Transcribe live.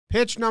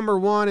Pitch number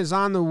 1 is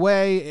on the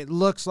way. It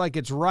looks like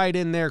it's right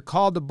in there.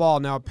 Called the ball.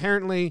 Now,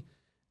 apparently,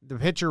 the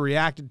pitcher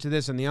reacted to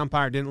this, and the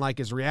umpire didn't like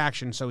his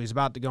reaction, so he's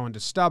about to go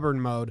into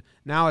stubborn mode.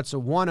 Now it's a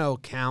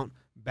 1-0 count.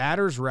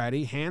 Batter's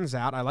ready. Hands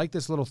out. I like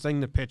this little thing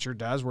the pitcher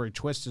does where he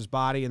twists his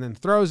body and then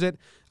throws it.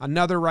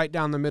 Another right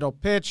down the middle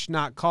pitch.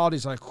 Not called.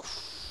 He's like,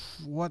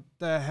 what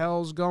the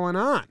hell's going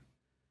on?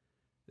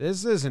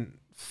 This isn't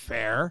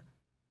fair.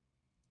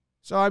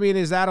 So, I mean,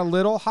 is that a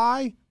little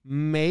high?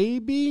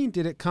 Maybe.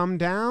 Did it come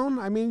down?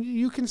 I mean,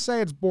 you can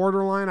say it's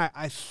borderline.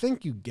 I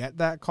think you get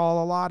that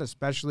call a lot,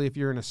 especially if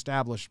you're an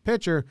established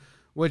pitcher,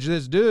 which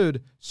this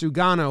dude,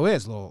 Sugano,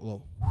 is.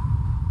 Little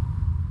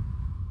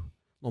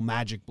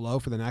magic blow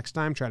for the next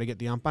time. Try to get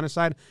the ump on his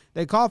side.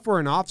 They call for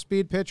an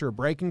off-speed pitch or a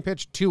breaking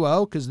pitch,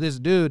 2-0, because this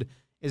dude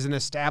is an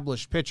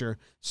established pitcher.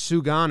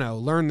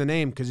 Sugano, learn the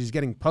name because he's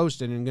getting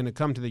posted and going to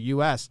come to the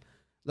U.S.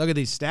 Look at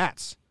these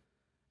stats.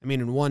 I mean,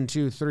 in 1,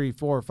 2, 3,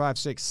 4, 5,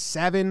 6,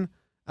 7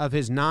 of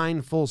his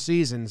 9 full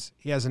seasons,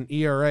 he has an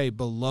ERA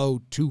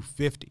below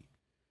 250.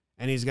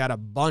 And he's got a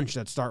bunch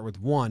that start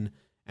with 1,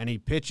 and he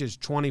pitches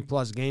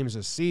 20-plus games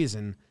a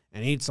season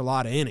and eats a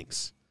lot of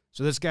innings.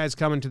 So this guy's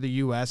coming to the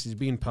U.S. He's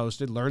being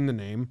posted. Learn the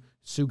name.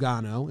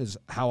 Sugano is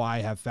how I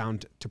have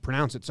found to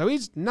pronounce it. So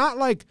he's not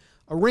like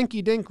a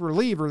rinky-dink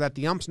reliever that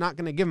the ump's not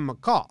going to give him a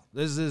call.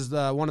 This is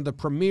one of the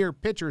premier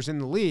pitchers in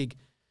the league.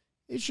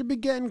 He should be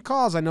getting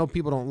calls. I know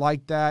people don't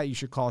like that. You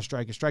should call a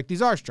strike a strike.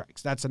 These are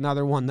strikes. That's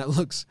another one that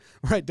looks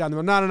right down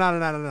the middle.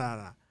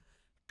 No.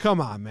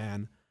 Come on,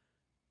 man.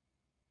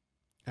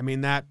 I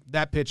mean,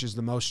 that pitch is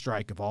the most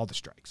strike of all the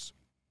strikes.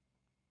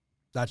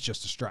 That's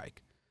just a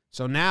strike.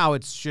 So now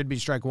it should be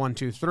strike 1,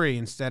 2, 3.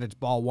 Instead, it's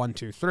ball 1,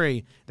 2,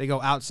 3. They go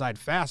outside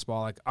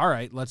fastball. Like, all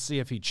right, let's see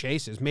if he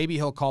chases. Maybe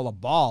he'll call a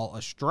ball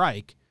a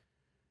strike.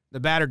 The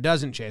batter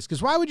doesn't chase.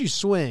 Because why would you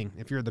swing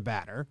if you're the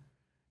batter?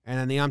 And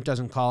then the ump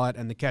doesn't call it,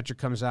 and the catcher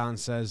comes out and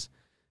says,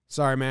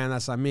 sorry, man,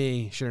 that's on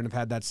me. Shouldn't have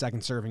had that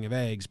second serving of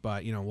eggs,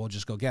 but, we'll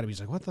just go get him. He's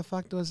like, what the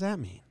fuck does that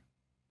mean?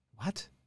 What?